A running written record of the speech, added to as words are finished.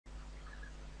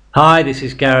Hi, this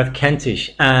is Gareth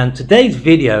Kentish, and today's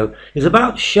video is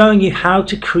about showing you how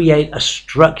to create a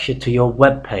structure to your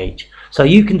web page so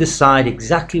you can decide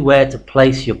exactly where to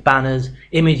place your banners,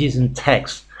 images and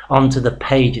text onto the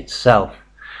page itself.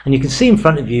 And you can see in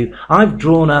front of you I've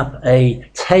drawn up a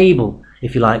table,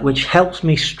 if you like, which helps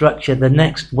me structure the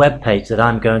next web page that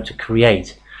I'm going to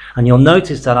create. And you'll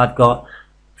notice that I've got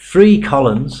 3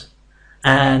 columns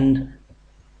and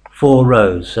 4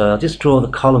 rows. So I'll just draw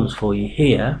the columns for you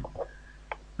here,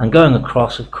 and going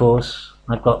across, of course,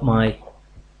 I've got my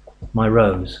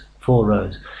rows, 4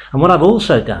 rows. And what I've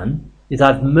also done is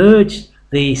I've merged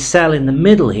the cell in the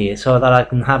middle here so that I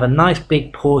can have a nice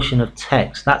big portion of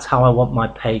text. That's how I want my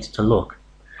page to look.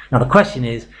 Now the question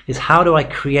is how do I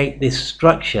create this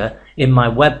structure in my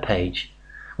web page?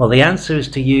 Well, the answer is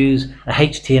to use a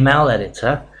HTML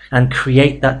editor and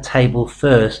create that table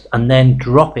first and then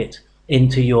drop it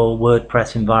into your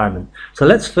WordPress environment. So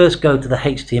let's first go to the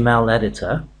HTML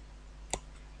editor,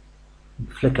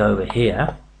 flick over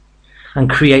here, and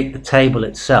create the table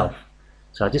itself.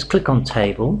 So I just click on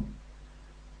table,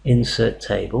 insert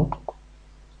table.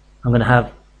 I'm going to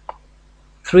have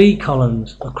 3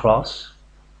 columns across,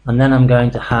 and then I'm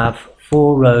going to have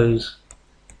 4 rows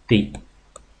deep.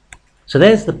 So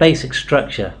there's the basic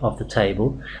structure of the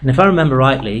table, and if I remember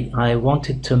rightly, I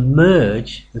wanted to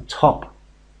merge the top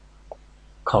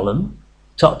column,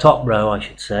 top row I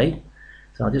should say,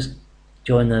 so I'll just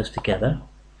join those together,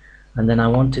 and then I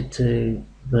wanted to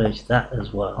merge that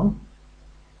as well.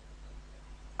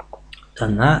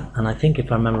 Done that, and I think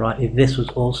if I remember rightly this was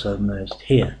also merged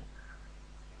here.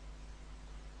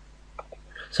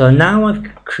 So now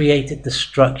I've created the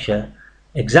structure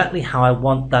exactly how I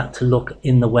want that to look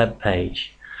in the web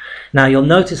page. Now you'll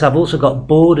notice I've also got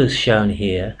borders shown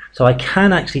here, so I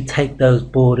can actually take those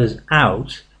borders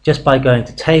out just by going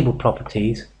to table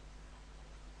properties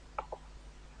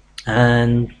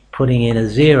and putting in a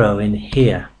 0 in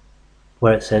here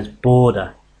where it says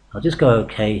border. I'll just go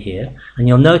OK here, and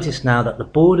you'll notice now that the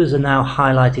borders are now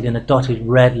highlighted in a dotted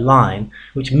red line,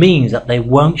 which means that they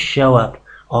won't show up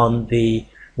on the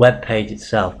web page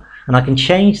itself. And I can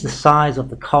change the size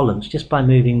of the columns just by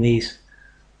moving these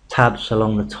tabs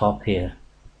along the top here,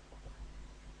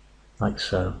 like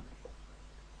so.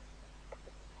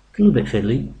 A little bit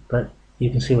fiddly, but you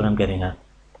can see what I'm getting at.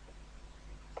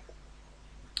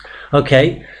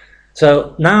 Okay,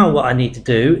 so now what I need to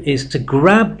do is to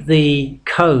grab the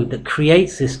code that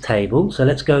creates this table. So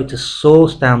let's go to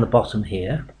source down the bottom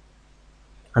here,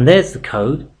 and there's the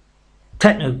code,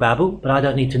 technobabble, but I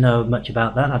don't need to know much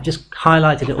about that. I've just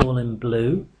highlighted it all in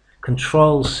blue,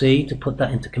 Control C to put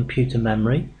that into computer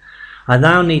memory. I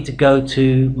now need to go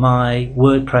to my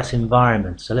WordPress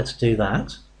environment, so let's do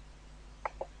that.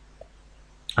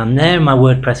 I'm there in my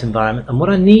WordPress environment, and what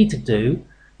I need to do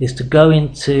is to go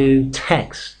into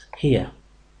text here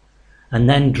and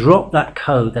then drop that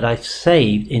code that I've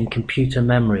saved in computer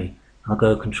memory. I'll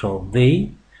go Control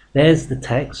V, there's the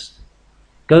text,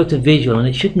 go to visual, and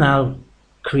it should now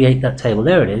create that table.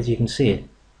 There it is, you can see it.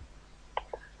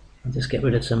 I'll just get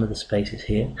rid of some of the spaces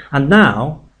here, and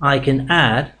now I can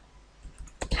add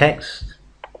text,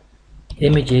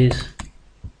 images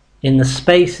in the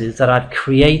spaces that I've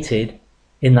created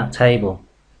in that table.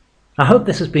 I hope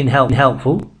this has been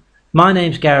helpful. My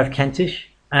name's Gareth Kentish,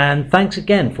 and thanks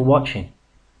again for watching.